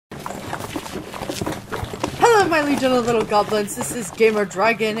my legion of little goblins, this is Gamer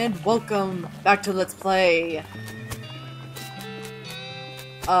Dragon, and welcome back to Let's Play.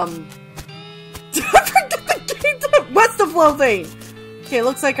 What's the Loathing? Okay,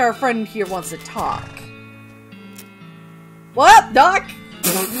 looks like our friend here wants to talk. What up, Doc?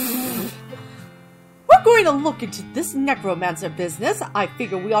 We're going to look into this necromancer business. I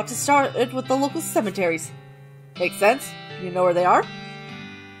figure we ought to start it with the local cemeteries. Make sense? You know where they are?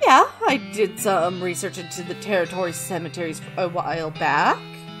 Yeah, I did some research into the territory cemeteries a while back.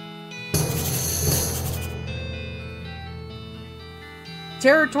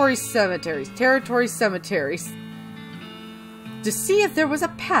 Territory cemeteries. To see if there was a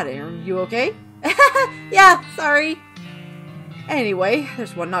pattern. You okay? Yeah, sorry. Anyway,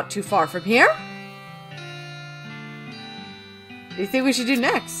 there's one not too far from here. What do you think we should do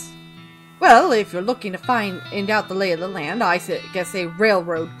next? Well, if you're looking to find out the lay of the land, I guess a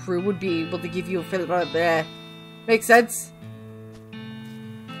railroad crew would be able to give you a feel of Makes sense?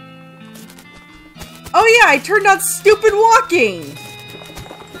 Oh yeah, I turned on stupid walking!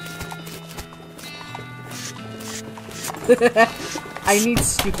 I need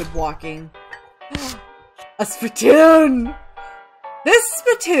stupid walking. A spittoon! This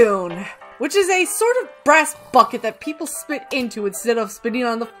spittoon, which is a sort of brass bucket that people spit into instead of spitting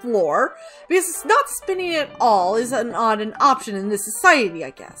on the floor, because it's not spinning at all is not an option in this society, I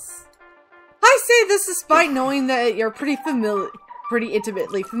guess. I say this despite knowing that you're pretty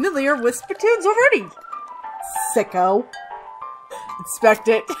intimately familiar with spittoons already. Sicko. Inspect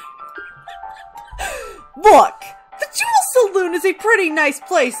it. Look! The Jewel Saloon is a pretty nice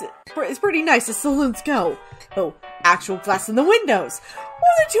place. It's pretty nice as saloons go. Oh, actual glass in the windows.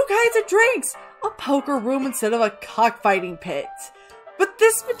 More than 2 kinds of drinks. A poker room instead of a cockfighting pit. But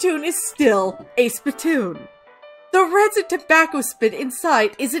this spittoon is still a spittoon. The rancid tobacco spit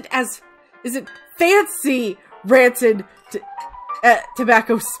inside isn't fancy rancid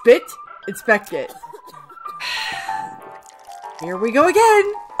tobacco spit. Inspect it. Here we go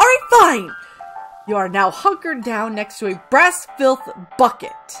again. Alright, fine. You are now hunkered down next to a brass filth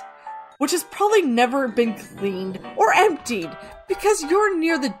bucket, which has probably never been cleaned or emptied because you're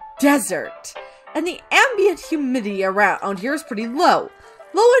near the desert, and the ambient humidity around here is pretty low.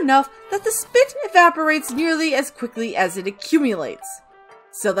 Low enough that the spit evaporates nearly as quickly as it accumulates.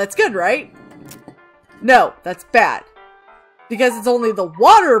 So that's good, right? No, that's bad. Because it's only the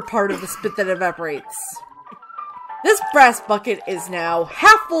water part of the spit that evaporates. This brass bucket is now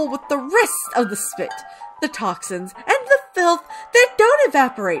half full with the rest of the spit, the toxins, and the filth that don't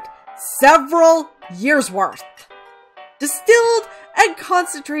evaporate. Several years' worth. Distilled and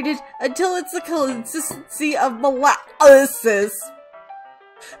concentrated until it's the consistency of molasses.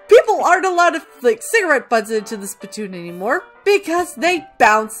 People aren't allowed to flick cigarette butts into the spittoon anymore because they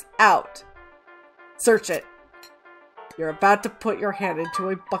bounce out. Search it. You're about to put your hand into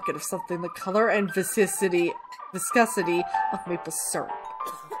a bucket of something the color and viscosity of maple syrup.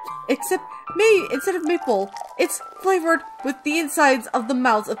 Except, instead of maple, it's flavored with the insides of the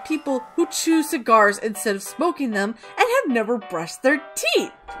mouths of people who chew cigars instead of smoking them and have never brushed their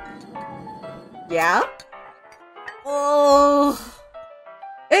teeth. Yeah? Oh.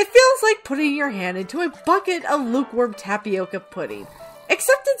 It feels like putting your hand into a bucket of lukewarm tapioca pudding.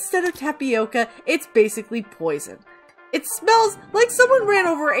 Except instead of tapioca, it's basically poison. It smells like someone ran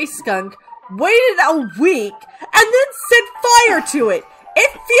over a skunk, waited a week, and then set fire to it. It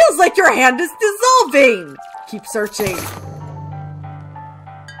feels like your hand is dissolving! Keep searching.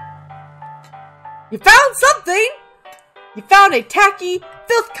 You found something! You found a tacky,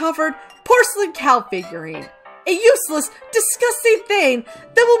 filth-covered porcelain cow figurine. A useless, disgusting thing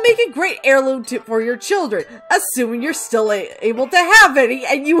that will make a great heirloom for your children, assuming you're still able to have any,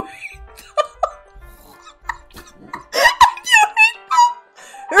 and you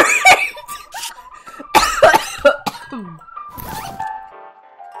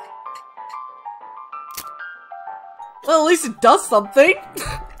Well, at least it does something.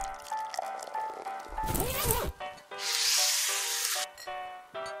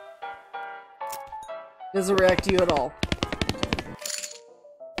 Doesn't react to you at all.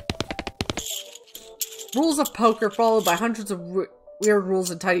 Rules of poker followed by hundreds of weird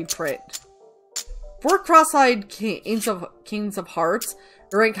rules in tiny print. 4 cross-eyed kings of hearts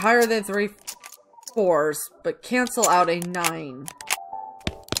rank higher than 3 4s, but cancel out a 9.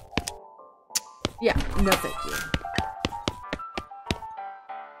 Yeah, no thank you.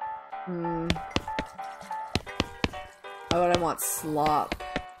 Oh, and I want slop.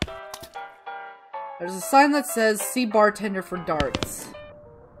 There's a sign that says, see bartender for darts.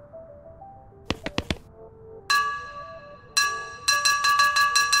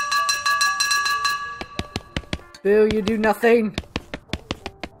 Boo, you do nothing.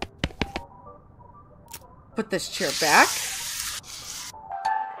 Put this chair back.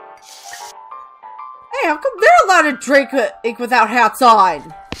 Hey, how come they're allowed to drink ink without hats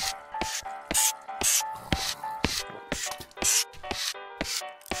on?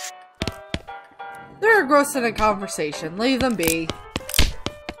 They're engrossed in a conversation. Leave them be.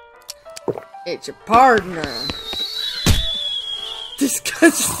 It's your partner. This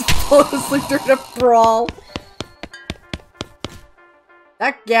guy's just closely during a brawl.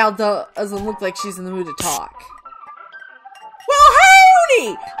 That gal doesn't look like she's in the mood to talk. Well,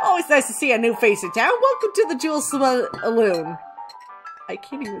 howdy! Always nice to see a new face in town. Welcome to the Jewel Saloon. I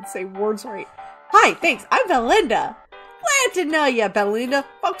can't even say words right. Hi, thanks. I'm Belinda. Glad to know ya, Belinda.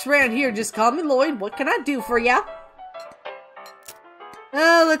 Folks around here just call me Lloyd. What can I do for ya?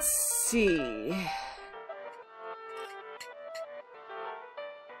 Let's see.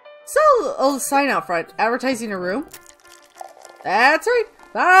 So, a sign out front, advertising a room. That's right,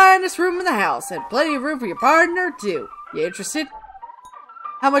 finest room in the house, and plenty of room for your partner too. You interested?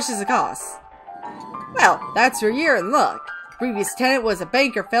 How much does it cost? Well, that's where you're in luck. The previous tenant was a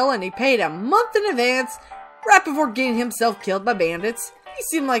banker fella, and he paid a month in advance, right before getting himself killed by bandits. He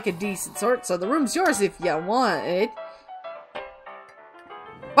seemed like a decent sort, so the room's yours if you want it.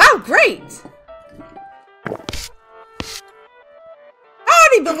 Wow, great!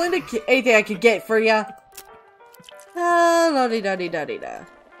 Howdy, Belinda. Anything I could get for ya? La-di-da-di-da-di-da.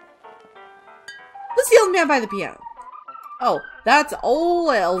 Who's the old man by the piano? Oh, that's old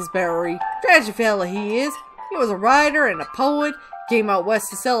Ellsbury. Tragic fella he is. He was a writer and a poet. Came out west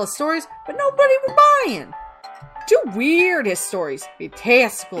to sell his stories, but nobody was buying. Too weird, his stories.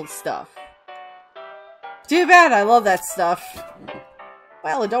 Fantastical stuff. Too bad, I love that stuff.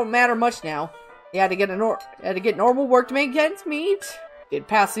 Well, it don't matter much now. He had to get normal work to make ends meet. Did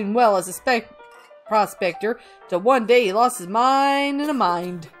passing well as a prospector, till one day he lost his mind in a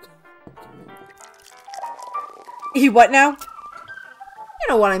mind. He what now? You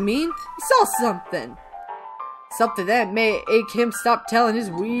know what I mean. He saw something. Something that made him stop telling his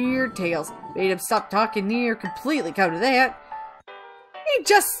weird tales. Made him stop talking near completely, come to that. He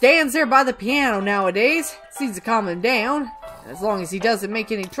just stands there by the piano nowadays. Seems to calm him down. As long as he doesn't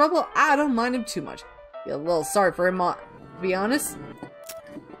make any trouble, I don't mind him too much. Feel a little sorry for him, to be honest.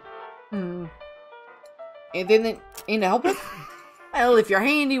 Anything that ain't to help him? Well, if you're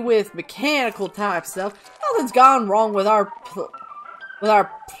handy with mechanical type stuff, nothing's gone wrong with our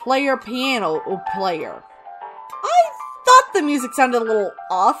piano player. I thought the music sounded a little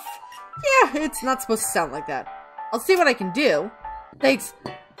off. Yeah, it's not supposed to sound like that. I'll see what I can do. Thanks.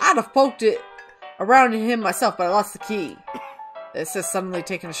 I'd have poked it around in him myself, but I lost the key. This has suddenly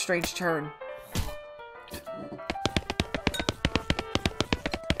taken a strange turn.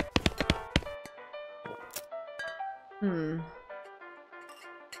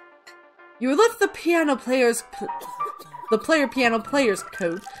 You lift the piano player's piano player's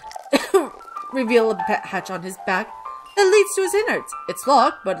coat, reveal a hatch on his back that leads to his innards. It's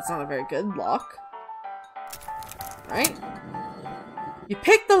locked, but it's not a very good lock. Right? You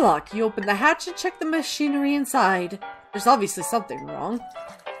pick the lock, you open the hatch and check the machinery inside. There's obviously something wrong.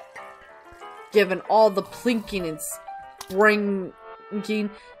 Given all the plinking and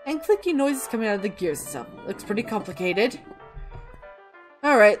sprinking and clicking noises coming out of the gears and stuff. Looks pretty complicated.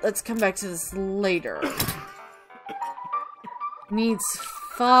 Alright, let's come back to this later. Needs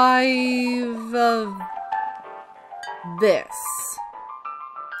 5 of this.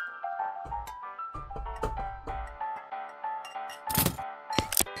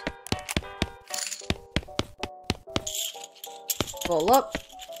 Pull up.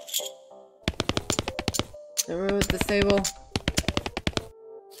 Remove the table.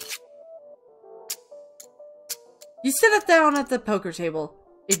 You sit down at the poker table.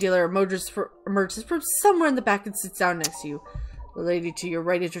 A dealer emerges from somewhere in the back and sits down next to you. The lady to your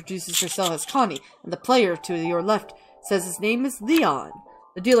right introduces herself as Connie, and the player to your left says his name is Leon.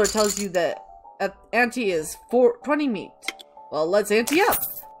 The dealer tells you that ante is 420 meat. Well, let's ante up.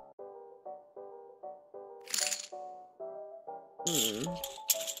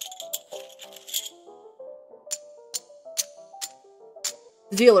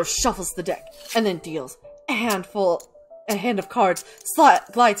 The dealer shuffles the deck and then deals. A hand of cards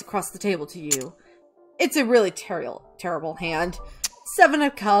glides across the table to you. It's a really terrible hand. 7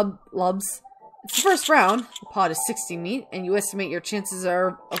 of clubs. It's the first round. The pot is 60 meat, and you estimate your chances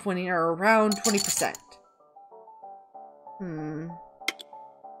of winning are around 20%.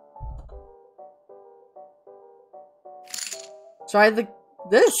 Try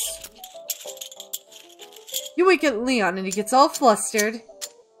this. You wake at Leon, and he gets all flustered.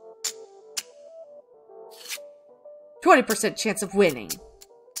 20% chance of winning.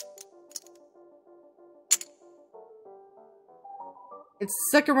 It's the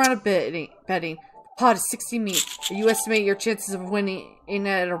second round of betting. The pot is 60 meat. You estimate your chances of winning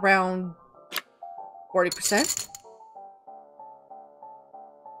at around 40%.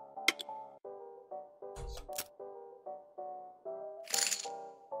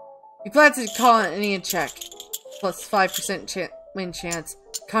 You glad to call an Indian check. Plus 5% win chance.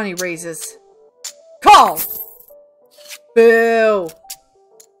 Connie raises. Call! Boo!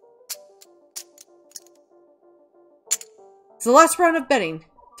 It's the last round of betting.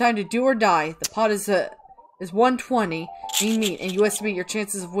 Time to do or die. The pot is 120. You meet, and you estimate your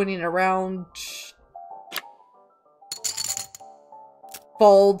chances of winning around...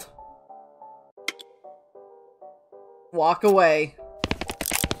 Fold. Walk away.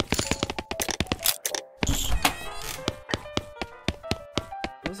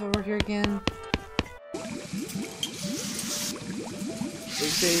 What's over here again?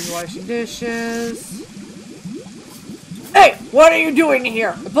 Big baby's washing dishes. Hey! What are you doing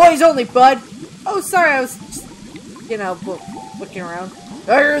here? Employees only, bud! Oh, sorry, I was just, you know, looking around.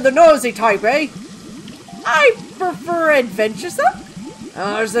 Oh, you're the nosy type, eh? I prefer adventuresome.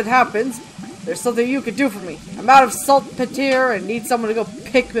 As it happens, there's something you could do for me. I'm out of saltpeter and need someone to go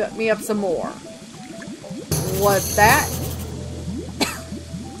pick me up some more. What's that?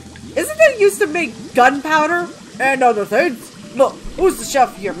 Isn't it used to make gunpowder? And other things? Look, who's the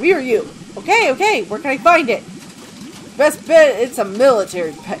chef here? Me or you? Okay, where can I find it? Best bet it's a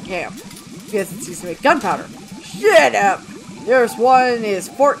military pet camp. Guess it's used to make gunpowder. Shut up! There's one is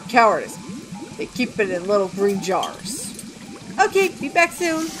Fort Cowardice. They keep it in little green jars. Okay, be back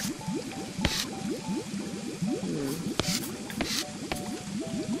soon.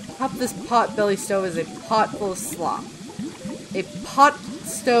 Top this pot belly stove is a pot full of slop. A pot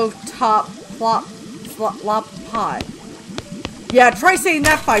stove top flop slop pot. Yeah, try saying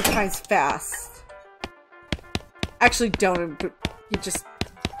that 5 times fast. Actually, don't. You just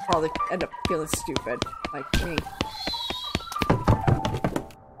probably end up feeling stupid, like me.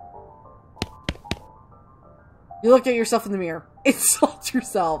 You look at yourself in the mirror. Insult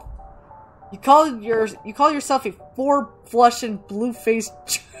yourself. You call yourself a 4-flush and blue-faced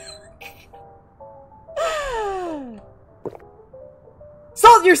jerk.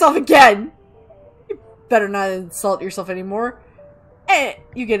 Insult yourself again! You better not insult yourself anymore. And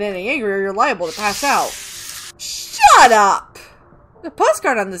you get any angrier, you're liable to pass out. Shut up! The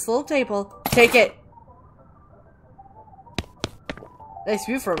postcard on this little table. Take it. Nice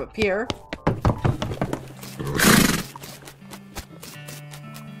view from up here.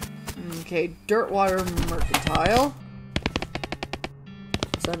 Okay, Dirtwater Mercantile.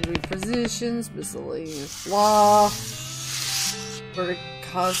 Sundry Positions, Miscellaneous Law. Vertic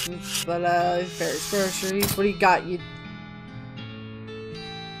Cosmic, Ferris Groceries. What do you got?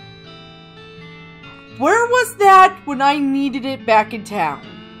 Where was that when I needed it back in town?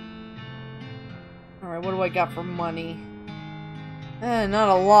 Alright, what do I got for money? Not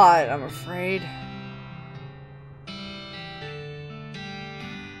a lot, I'm afraid.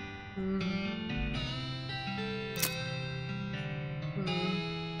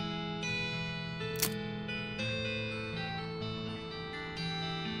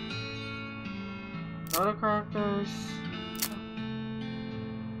 Autocrackers.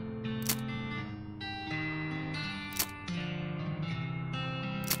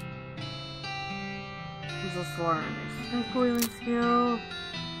 Let's learn snake coiling skill.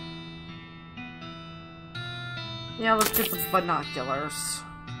 Yeah, let's get some binoculars.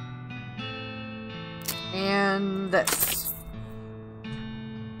 And this.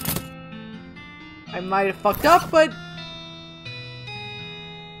 I might have fucked up, but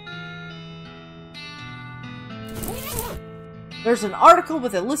there's an article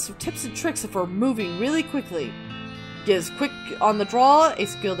with a list of tips and tricks for moving really quickly. Gives quick on the draw, a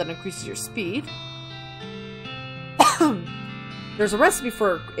skill that increases your speed. There's a recipe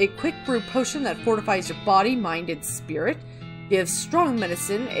for a quick brew potion that fortifies your body, mind, and spirit. Gives strong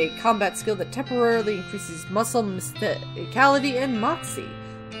medicine, a combat skill that temporarily increases muscle mysticality and moxie.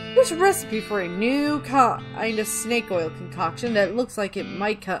 There's a recipe for a new kind of snake oil concoction that looks like it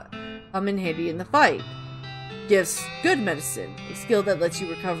might come in handy in the fight. Gives good medicine, a skill that lets you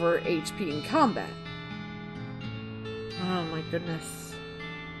recover HP in combat. Oh my goodness.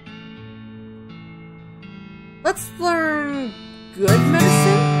 Let's learn good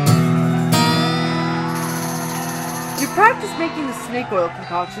medicine. You practice making the snake oil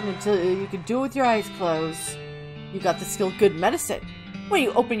concoction until you can do it with your eyes closed. You got the skill good medicine. When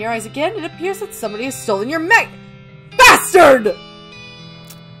you open your eyes again, it appears that somebody has stolen your Bastard!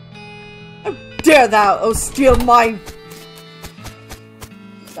 I dare thou steal my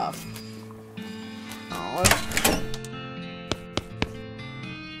stuff? Oh.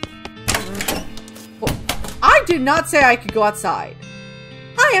 Well, I did not say I could go outside.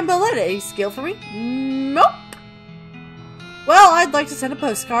 Hi, I'm Belinda. Any skill for me? Nope. Well, I'd like to send a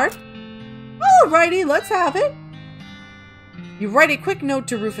postcard. Alrighty, let's have it. You write a quick note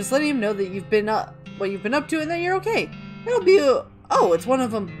to Rufus, letting him know that you've been what you've been up to and that you're okay. It'll be oh, it's one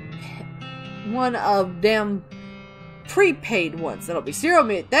of them. One of them prepaid ones. That'll be 0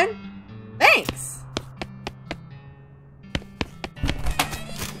 minute then. Thanks.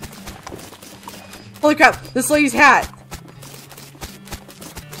 Holy crap! This lady's hat.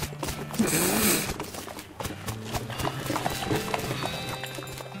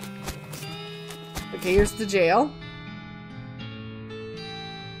 Okay, here's the jail.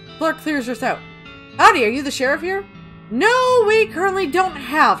 Clerk clears us out. Howdy, are you the sheriff here? No, we currently don't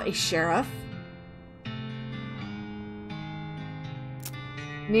have a sheriff.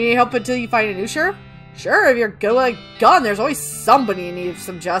 Need help until you find a new sheriff? Sure, if you're good like gun, there's always somebody in need of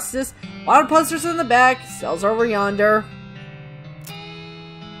some justice. Wanted posters in the back, cells over yonder.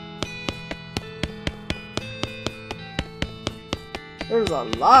 There's a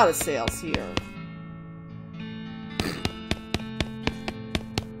lot of sales here.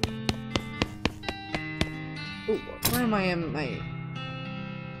 Ooh, where am I in my...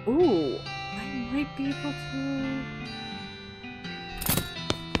 Ooh, I might be able to...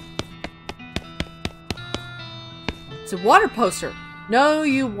 It's a water poster. No,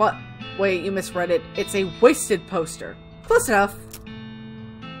 you what? Wait, you misread it. It's a wasted poster. Close enough.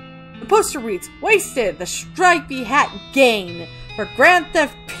 The poster reads, Wasted, the stripy hat gang for grand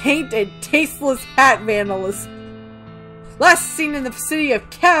theft, paint, and tasteless hat vandalism. Last seen in the city of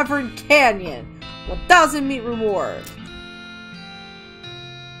Cavern Canyon. 1,000 meat reward.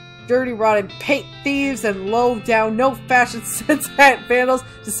 Dirty, rotten paint thieves and low down, no fashion sense hat vandals.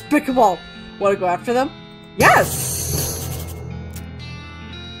 Despicable. Want to go after them? Yes!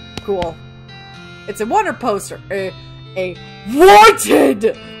 Cool. It's a water poster. A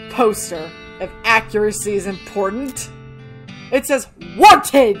wanted poster. If accuracy is important. It says,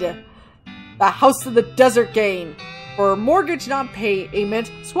 Wanted! The House of the Desert Gang. For mortgage non-payment,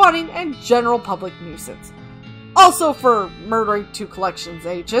 squatting, and general public nuisance. Also for murdering 2 collections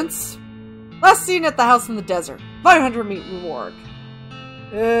agents. Last seen at the house in the desert. 500 meat reward.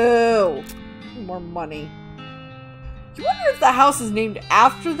 Ew. More money. You wonder if the house is named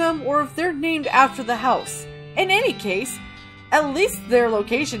after them, or if they're named after the house. In any case, at least their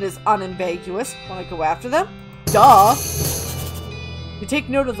location is unambiguous. Want to go after them? Duh! You take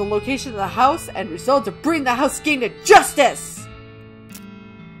note of the location of the house and resolve to bring the house gang to justice!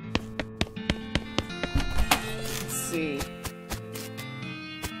 Let's see.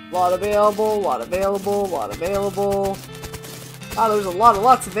 Lot available, lot available, lot available. Oh, there's a lot of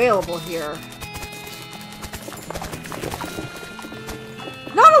lots available here.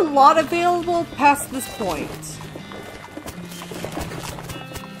 Not a lot available past this point.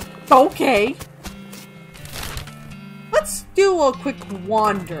 Okay. Let's do a quick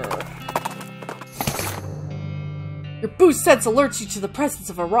wander. Your boost sense alerts you to the presence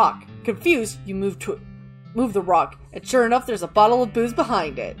of a rock. Confused, you move the rock, and sure enough, there's a bottle of booze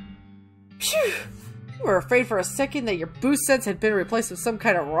behind it. Phew! You were afraid for a second that your boost sense had been replaced with some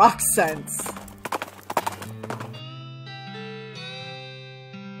kind of rock sense.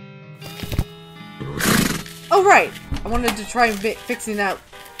 Oh right, I wanted to try fixing that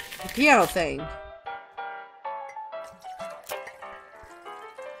piano thing.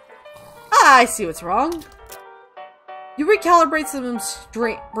 Ah, I see what's wrong. You recalibrate some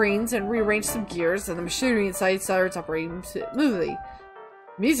brains and rearrange some gears, and the machinery inside starts operating smoothly.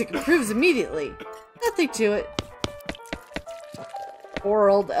 Music improves immediately. Nothing to it. Poor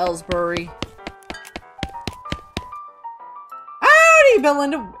old Ellsbury. Howdy,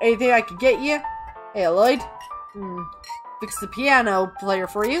 Belinda. Anything I can get you? Hey, Lloyd. Fix the piano player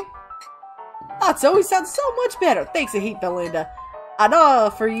for you. Thought so. He sounds so much better. Thanks a heap, Belinda. I'd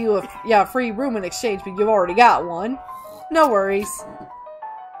offer you a free room in exchange, but you've already got one. No worries.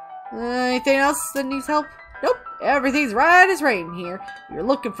 Anything else that needs help? Nope. Everything's right as rain here. If you're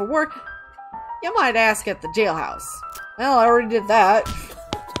looking for work, you might ask at the jailhouse. Well, I already did that.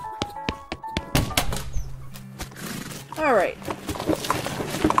 Alright.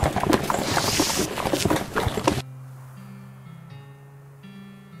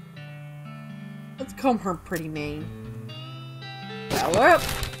 Let's comb her pretty mane. Dial her up.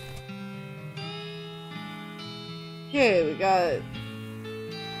 Okay, we got...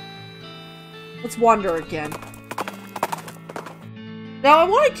 Let's wander again. Now, I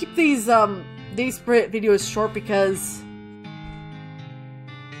want to keep these, these videos short because,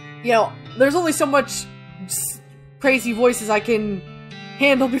 you know, there's only so much crazy voices I can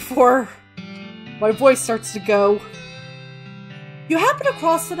handle before my voice starts to go. You happen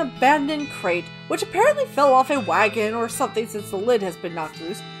across an abandoned crate, which apparently fell off a wagon or something since the lid has been knocked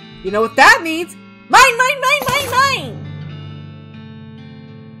loose. You know what that means? Mine, mine, mine, mine, mine!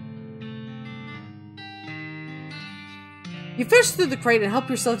 You fish through the crate and help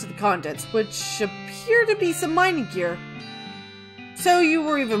yourself to the contents, which appear to be some mining gear. So you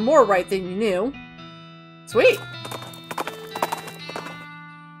were even more right than you knew. Sweet!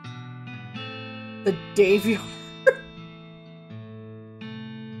 The Davy.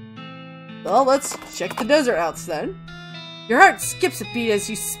 Well, let's check the desert house then. Your heart skips a beat as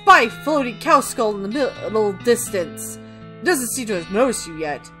you spy a floating cow skull in the middle distance. It doesn't seem to have noticed you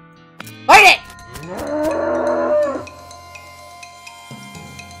yet. Fight it!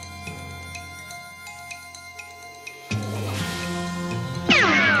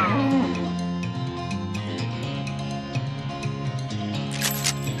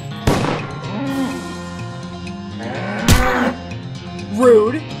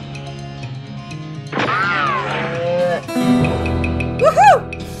 Rude.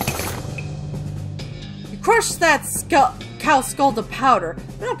 Crush that cow skull to powder,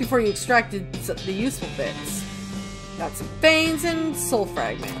 but not before you extracted the useful bits. Got some veins and soul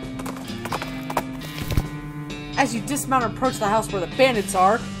fragment. As you dismount and approach the house where the bandits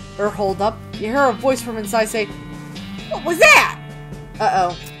are, or hold up, you hear a voice from inside say, "What was that?"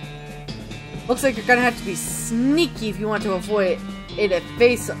 Uh-oh. Looks like you're gonna have to be sneaky if you want to avoid it at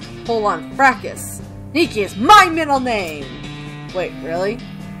face full-on fracas. Sneaky is my middle name! Wait, really?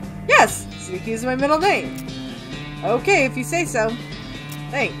 Yes! Sneaky is my middle name. Okay, if you say so.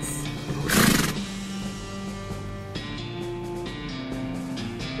 Thanks.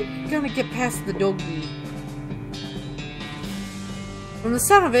 You're gonna get past the doggy. From the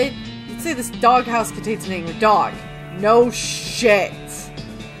sound of it, you'd say this doghouse contains an angry dog. No shit.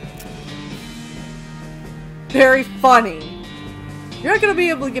 Very funny. You're not gonna be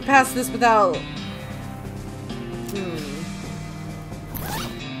able to get past this without...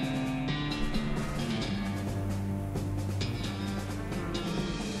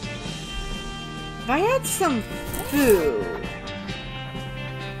 If I had some food...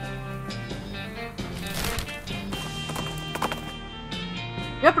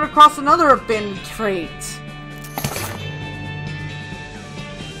 Yep, and across another abandoned crate.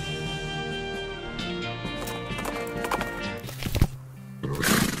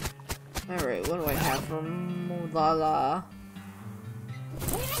 Alright, what do I have from Mulala?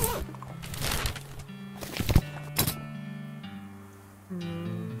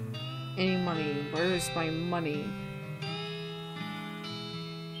 Any money? Where's my money?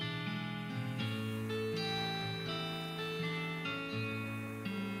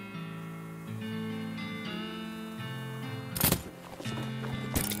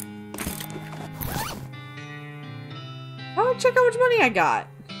 Oh, check how much money I got.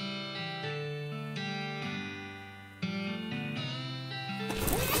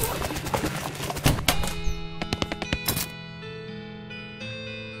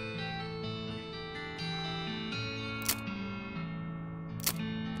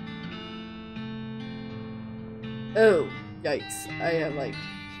 Oh, yikes. I have, like,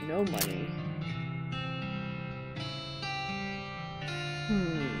 no money.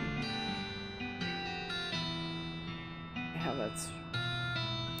 Yeah, that's...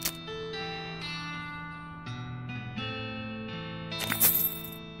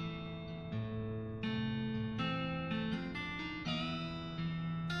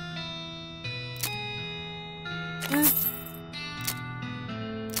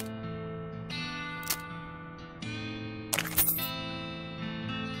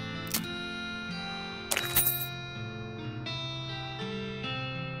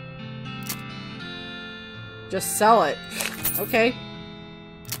 Just sell it. Okay.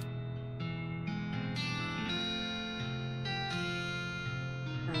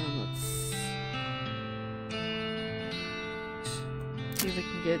 Let's see if we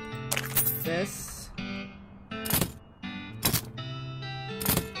can get this.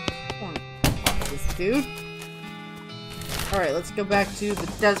 Come on, this dude. Alright, let's go back to the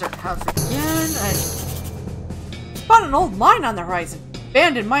desert house again. I found an old mine on the horizon.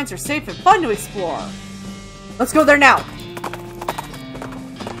 Abandoned mines are safe and fun to explore. Let's go there now!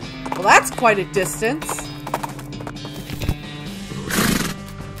 Well, that's quite a distance.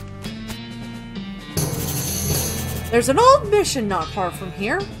 There's an old mission not far from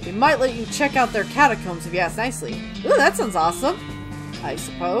here. They might let you check out their catacombs if you ask nicely. Ooh, that sounds awesome. I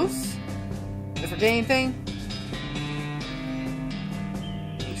suppose. I forget anything?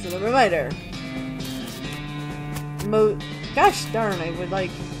 Thanks for the reminder. Gosh darn, I would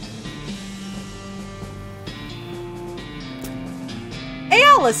like... Hey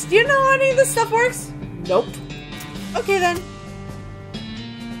Alice, do you know how any of this stuff works? Nope. Okay then.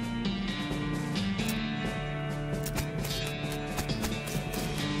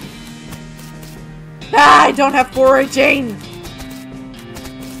 Ah, I don't have foraging!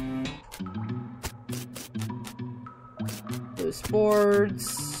 Loose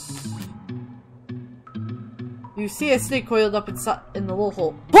boards. You see a snake coiled up inside in the little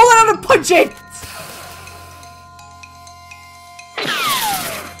hole. Pull it out and punch it!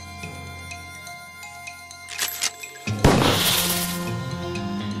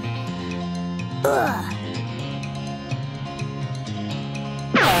 Ugh.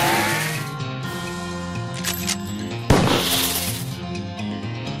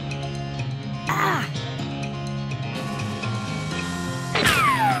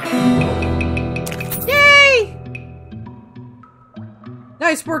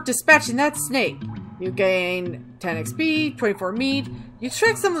 Nice work dispatching that snake. You gain 10 XP, 24 meat. You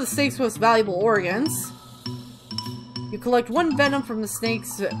extract some of the snake's most valuable organs. You collect 1 venom from the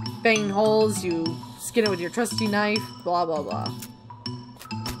snake's fang holes. You skin it with your trusty knife. Blah blah blah.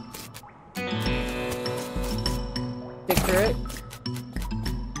 Dig through it.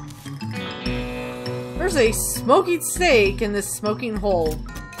 There's a smoking snake in this smoking hole.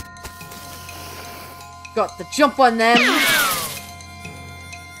 Got the jump on them.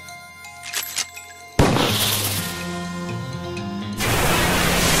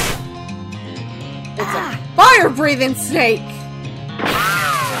 Fire-breathing snake!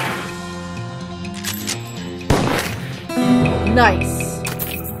 Nice.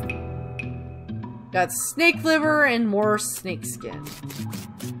 Got snake liver and more snake skin.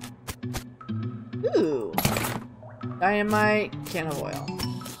 Ooh. Dynamite, can of oil.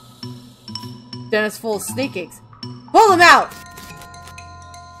 Den is full of snake eggs. Pull them out!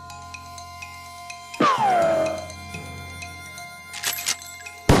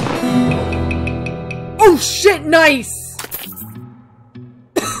 Oh shit, nice!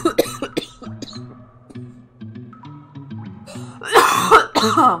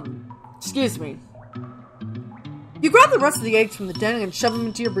 Excuse me. You grab the rest of the eggs from the den and shove them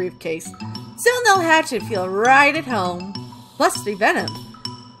into your briefcase. Soon they'll hatch and feel right at home. Plus the venom.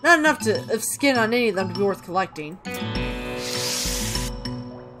 Not enough of skin on any of them to be worth collecting.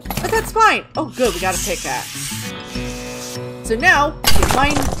 But that's fine. Oh good, we got a pickaxe. So now, we can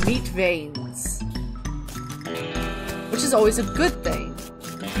mine meat veins. Which is always a good thing.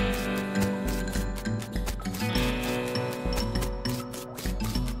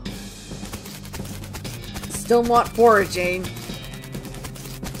 Still want foraging.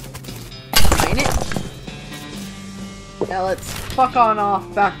 Mine it. Now let's fuck on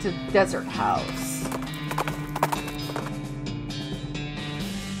off back to the desert house.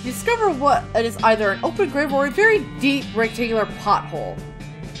 You discover what it is either an open grave or a very deep rectangular pothole.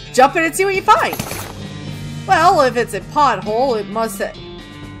 Jump in and see what you find. Well, if it's a pothole, it must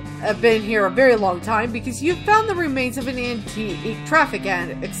have been here a very long time because you found the remains of an antique traffic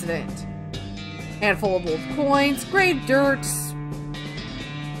accident. Handful of old coins, grave dirt,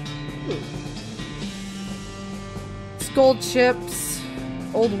 skull chips,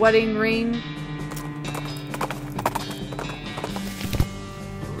 old wedding ring.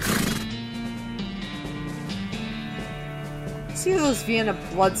 See if those Vienna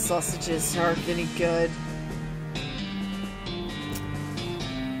blood sausages are any good.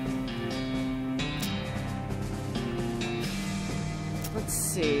 Let's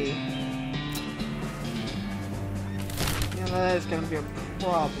see. That is gonna be a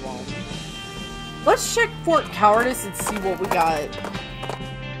problem. Let's check Fort Cowardice and see what we got.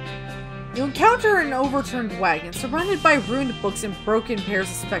 You encounter an overturned wagon surrounded by ruined books and broken pairs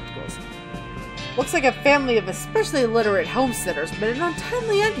of spectacles. Looks like a family of especially illiterate homesteaders, but an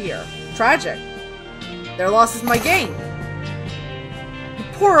untimely end here. Tragic. Their loss is my gain. You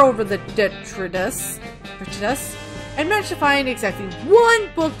pore over the detritus and manage to find exactly one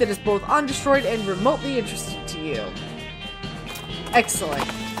book that is both undestroyed and remotely interesting to you. Excellent.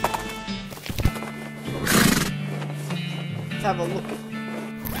 Let's have a look at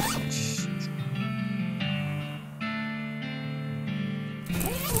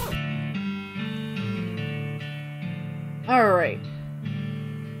Alright.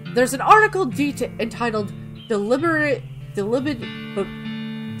 There's an article entitled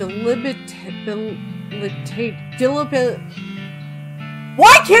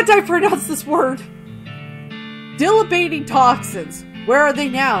Why can't I pronounce this word? Dilabating toxins. Where are they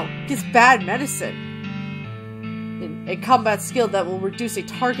now? It's bad medicine. A combat skill that will reduce a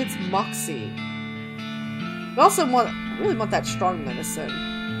target's moxie. We also really want that strong medicine.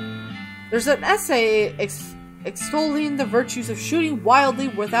 There's an essay extolling the virtues of shooting wildly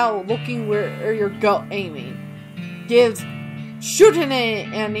without looking where you're aiming. Gives shooting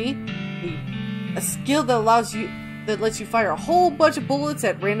Annie a skill that lets you fire a whole bunch of bullets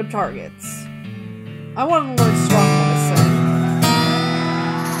at random targets. I want to learn strong medicine.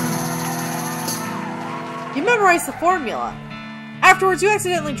 You memorize the formula. Afterwards, you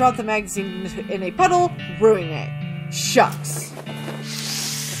accidentally drop the magazine in a puddle, ruining it. Shucks.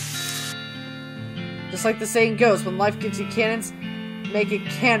 Just like the saying goes, when life gives you cannons, make it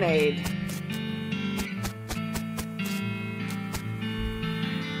cannade.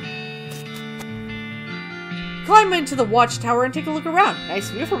 Climb into the watchtower and take a look around. Nice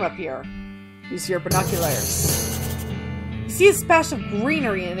view from up here. Use your binoculars. You see a splash of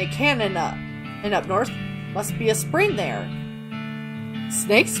greenery and a cannon up north. Must be a spring there.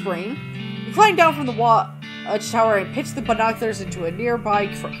 Snake spring? You climb down from the watchtower and pitch the binoculars into a nearby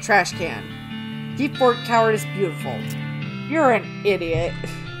trash can. Deep Fort Coward is beautiful. You're an idiot.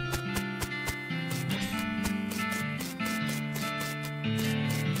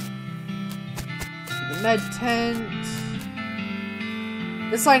 The med tent.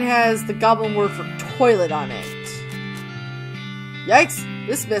 This sign has the goblin word for toilet on it. Yikes!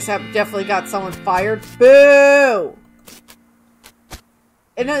 This mishap definitely got someone fired. Boo!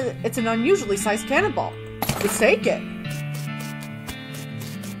 And it's an unusually sized cannonball. Let's take it.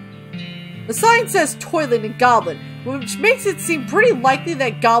 The sign says toilet and goblin, which makes it seem pretty likely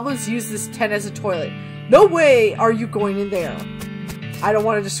that goblins use this tent as a toilet. No way are you going in there. I don't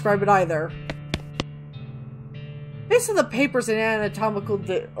want to describe it either. Based on the papers and anatomical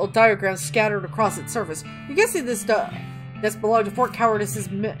diagrams scattered across its surface, you're guessing this belonged to Fort Cowardice's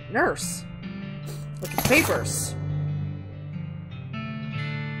nurse. Look at the papers.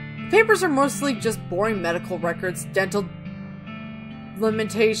 Papers are mostly just boring medical records, dental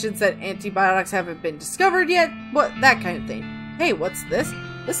limitations that antibiotics haven't been discovered yet, that kind of thing. Hey, what's this?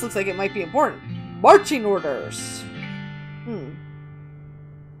 This looks like it might be important. Marching orders!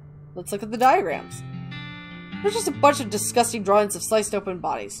 Let's look at the diagrams. There's just a bunch of disgusting drawings of sliced open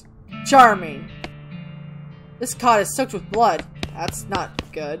bodies. Charming. This cot is soaked with blood. That's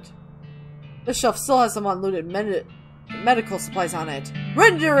not good. This shelf still has some unlooted medical supplies on it.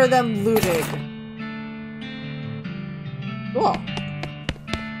 Render them looted! Cool.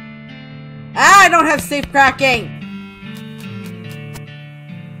 I don't have safe cracking!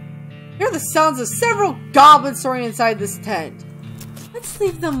 Hear the sounds of several goblins soaring inside this tent. Let's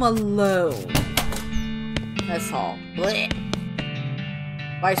leave them alone. Mess hall. Blech.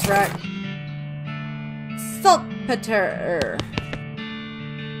 Vice rack. Saltpeter.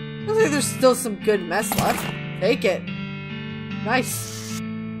 Looks like there's still some good mess left. Take it. Nice.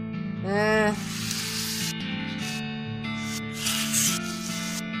 Let's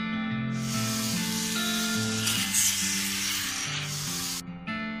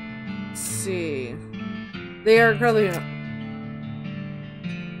see. They are currently...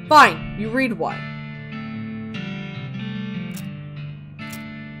 Fine, you read one.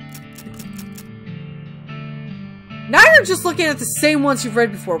 Now you're just looking at the same ones you've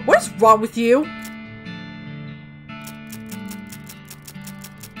read before. What is wrong with you?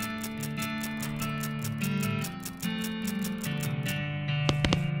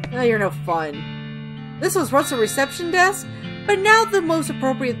 Oh, you're no fun. This was once a reception desk, but now the most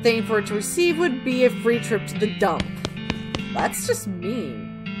appropriate thing for it to receive would be a free trip to the dump. That's just mean.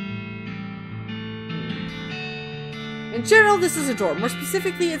 In general, this is a door. More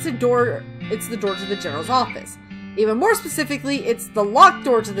specifically, it's the door to the general's office. Even more specifically, it's the locked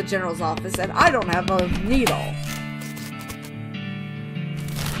door to the general's office, and I don't have a needle.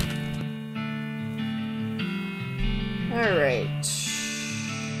 Alright.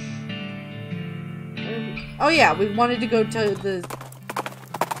 Oh yeah, we wanted to go to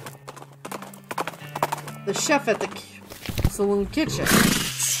the chef at the saloon kitchen.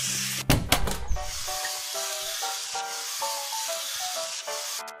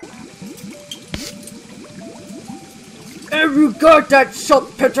 Have you got that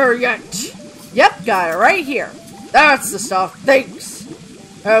saltpeter yet? Yep, got it right here. That's the stuff, thanks.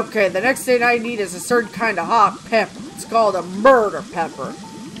 Okay, the next thing I need is a certain kind of hot pepper. It's called a murder pepper.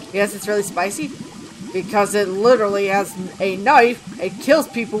 Yes, it's really spicy. Because it literally has a knife. It kills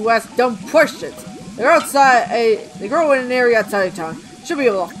people who ask dumb questions. They grow in an area outside of town. Should be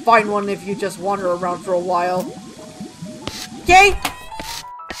able to find one if you just wander around for a while. Okay?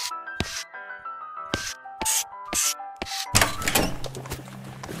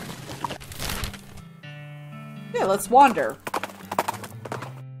 Okay, let's wander.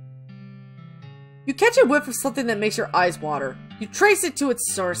 You catch a whiff of something that makes your eyes water. You trace it to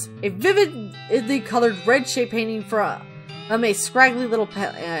its source, a vividly colored red-shaped painting from a scraggly little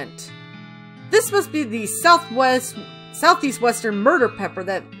plant. This must be the southeast western murder pepper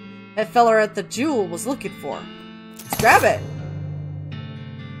that feller at the jewel was looking for. Let's grab it.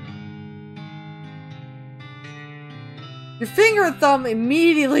 Your finger and thumb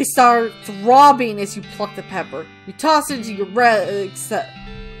immediately start throbbing as you pluck the pepper. You toss it into your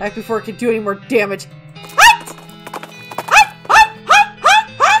back before it can do any more damage.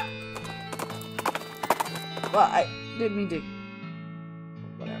 Well, I didn't mean to...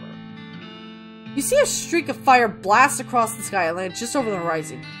 Whatever. You see a streak of fire blast across the sky and land just over the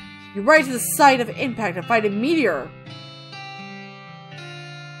horizon. You ride to the site of impact and find a meteor.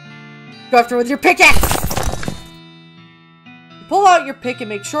 Go after it with your pickaxe! You pull out your pick and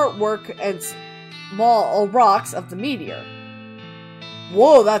make short work and small rocks of the meteor.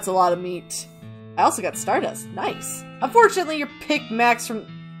 Whoa, that's a lot of meat. I also got stardust. Nice. Unfortunately, your pick melts from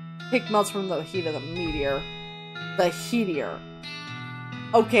the heat of the meteor. The heatier.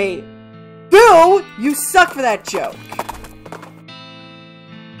 Okay. Boo! You suck for that joke.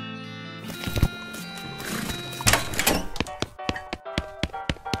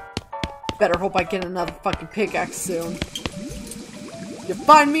 Better hope I get another fucking pickaxe soon. You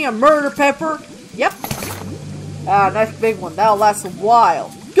find me a murder pepper? Yep. Ah, nice big one. That'll last a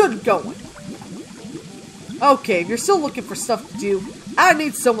while. Good going. Okay, if you're still looking for stuff to do, I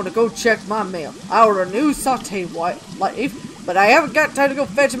need someone to go check my mail. I ordered a new saute life, but I haven't got time to go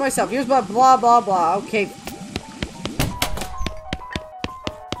fetch it myself. Here's my blah blah blah. Okay.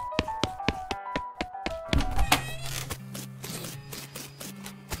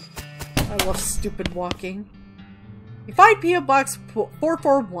 I love stupid walking. You find P.O. Box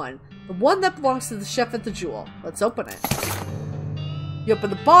 441, the one that belongs to the chef at the Jewel. Let's open it. You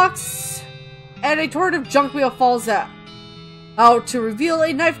open the box, and a torrent of junk mail falls out to reveal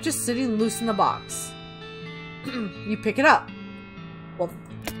a knife just sitting loose in the box. You pick it up. Well,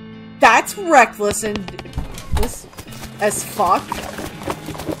 that's reckless and this as fuck.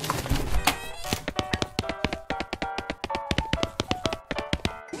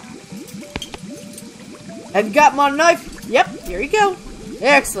 Have you got my knife? Yep, here you go.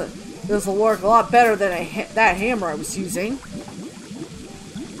 Excellent. This will work a lot better than that hammer I was using.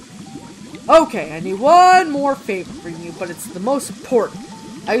 Okay, I need one more favor from you, but it's the most important.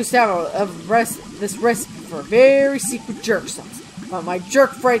 I used to have this recipe for a very secret jerk sauce, but my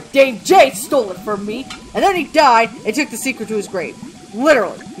jerk friend Dave J stole it from me, and then he died and took the secret to his grave.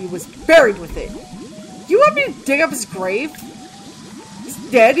 Literally, he was buried with it. Do you want me to dig up his grave? He's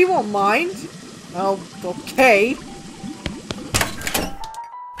dead, he won't mind. Oh, okay.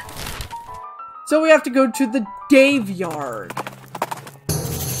 So we have to go to the Dave yard.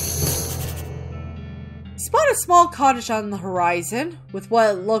 Spot a small cottage on the horizon with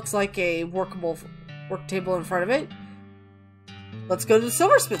what looks like a workable work table in front of it. Let's go to the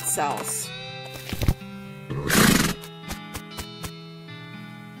silversmith's house.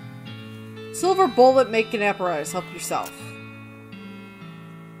 Silver bullet making apparatus. Help yourself.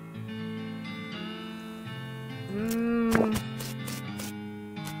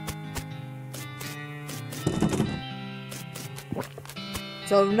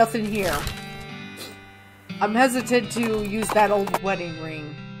 So nothing here. I'm hesitant to use that old wedding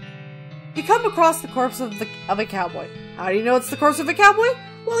ring. You come across the corpse of a cowboy. How do you know it's the corpse of a cowboy?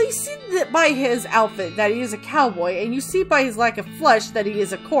 Well, you see that by his outfit that he is a cowboy, and you see by his lack of flesh that he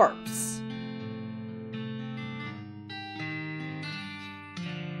is a corpse.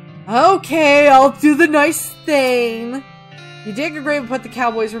 Okay, I'll do the nice thing. You dig a grave and put the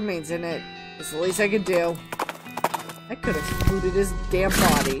cowboy's remains in it. That's the least I could do. I could have looted his damn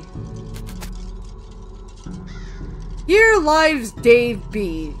body. Here lies Dave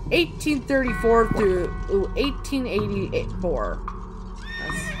B. 1834 through 1884.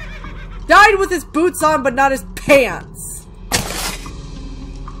 Died with his boots on, but not his pants.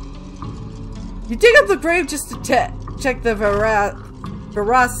 You dig up the grave just to check the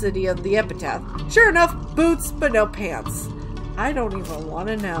veracity of the epitaph. Sure enough, boots, but no pants. I don't even want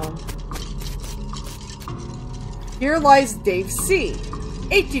to know. Here lies Dave C.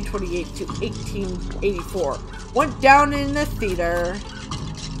 1828 to 1884. Went down in the theater.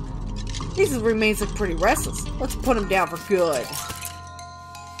 These remains look pretty restless. Let's put him down for good.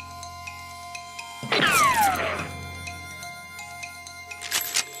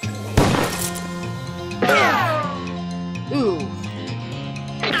 Ooh.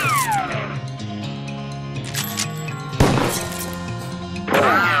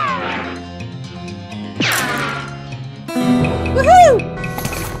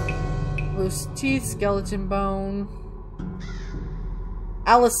 teeth, skeleton bone.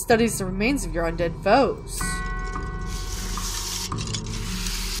 Alice studies the remains of your undead foes.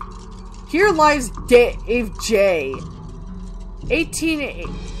 Here lies Dave J.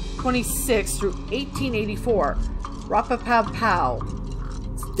 1826 through 1884. Rapapow.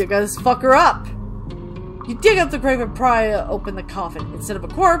 Let's dig this fucker up. You dig up the grave and pry open the coffin. Instead of a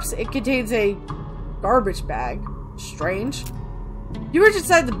corpse, it contains a garbage bag. Strange. You reach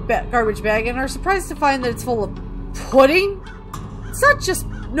inside the garbage bag and are surprised to find that it's full of pudding. It's not just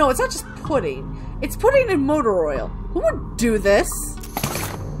pudding. It's pudding and motor oil. Who would do this?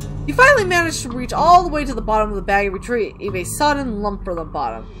 You finally manage to reach all the way to the bottom of the bag and retrieve a sodden lump from the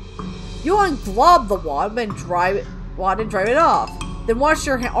bottom. You unglob the wad and drive it off. Then wash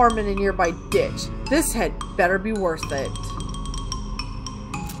your arm in a nearby ditch. This had better be worth it.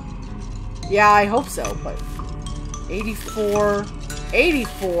 Yeah, I hope so, but 84,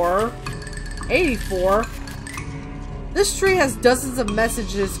 84, 84. This tree has dozens of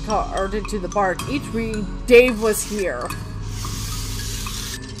messages carved into the bark, each reading, "Dave was here."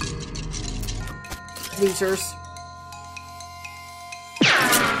 Losers.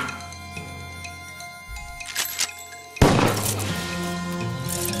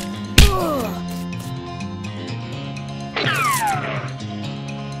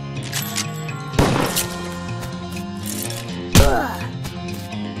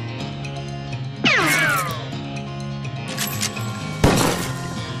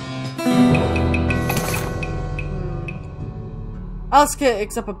 Alice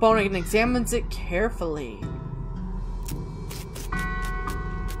picks up a bone and examines it carefully.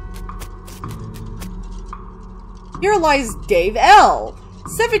 Here lies Dave L.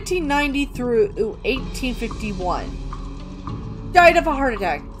 1790 through 1851. Died of a heart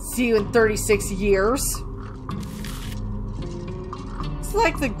attack. See you in 36 years.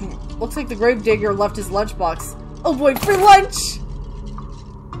 Looks like the gravedigger left his lunchbox. Oh boy, for lunch!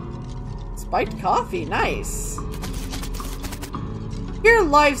 Spiked coffee, nice. Here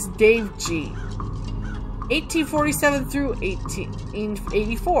lies Dave G. 1847 through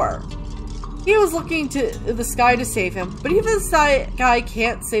 1884. He was looking to the sky to save him, but even the guy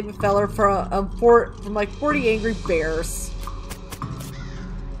can't save a feller from like 40 angry bears.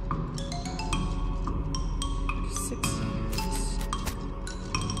 6 years.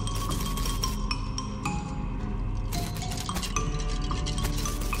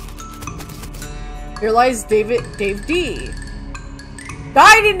 Here lies Dave D.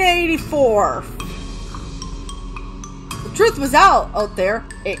 Died in 84. The truth was out there.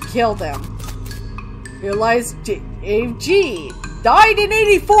 It killed him. Here lies Dave G. Died in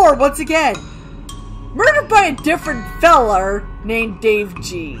 84 once again. Murdered by a different feller named Dave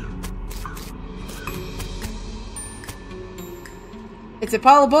G. It's a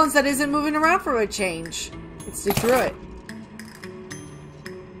pile of bones that isn't moving around for a change. Let's dig through it.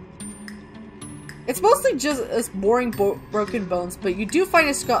 It's mostly just boring broken bones, but you do find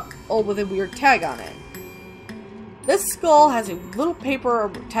a skull with a weird tag on it. This skull has a little paper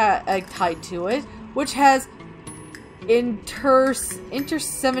tag tied to it, which has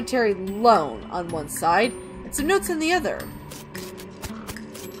inter-cemetery loan on one side and some notes on the other.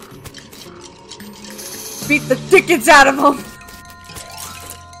 Beat the dickens out of him!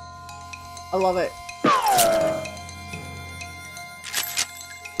 I love it.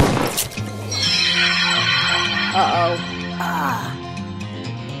 Uh-oh. Ah.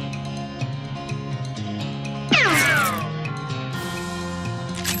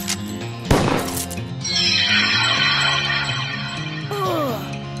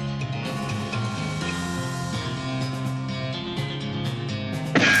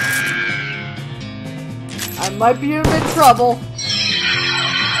 I might be in big trouble.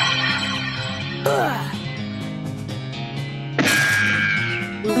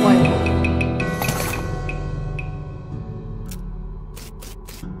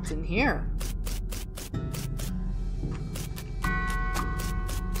 What's in here?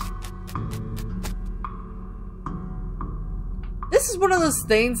 This is one of those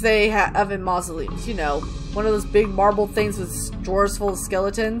things they have in mausoleums, you know, one of those big marble things with drawers full of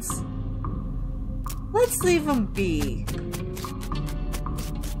skeletons. Let's leave them be.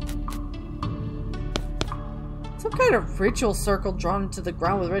 Some kind of ritual circle drawn into the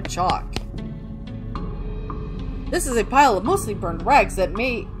ground with red chalk. This is a pile of mostly burned rags that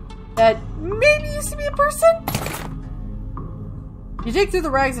maybe used to be a person? You dig through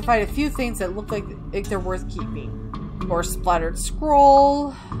the rags and find a few things that look like they're worth keeping. More splattered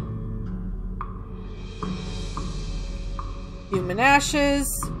scroll. Human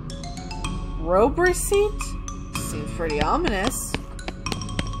ashes. Robe receipt? Seems pretty ominous.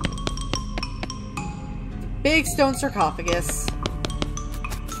 big stone sarcophagus.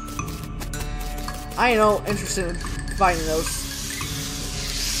 I ain't no interested in finding those.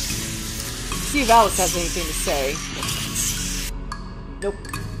 See if Alice has anything to say. Nope.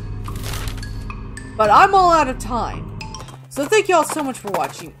 But I'm all out of time. So thank you all so much for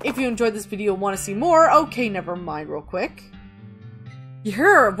watching. If you enjoyed this video and want to see more, okay, never mind real quick. You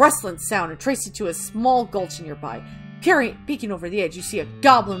hear a rustling sound and trace it to a small gulch nearby. Peeking over the edge, you see a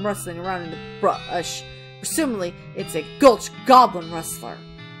goblin rustling around in the brush. Presumably, it's a gulch goblin rustler.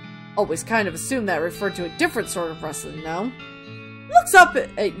 Always kind of assumed that referred to a different sort of rustling, though. Looks up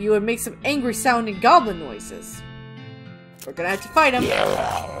at you and makes some angry sounding goblin noises. We're gonna have to fight him.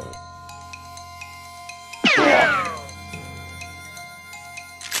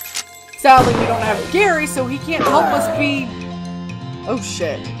 Sadly, we don't have Gary, so he can't help us be... Oh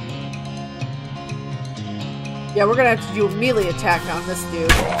shit. Yeah, we're gonna have to do a melee attack on this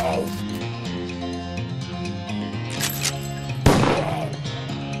dude.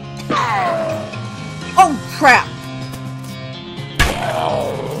 Oh crap!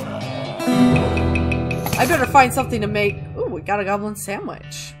 I better find something to make... Ooh, we got a goblin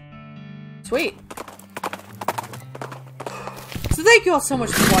sandwich. Sweet. So thank you all so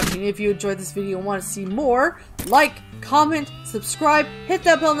much for watching. If you enjoyed this video and want to see more, like, comment, subscribe, hit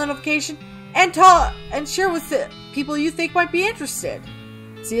that bell notification, and share with the people you think might be interested.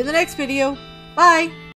 See you in the next video. Bye!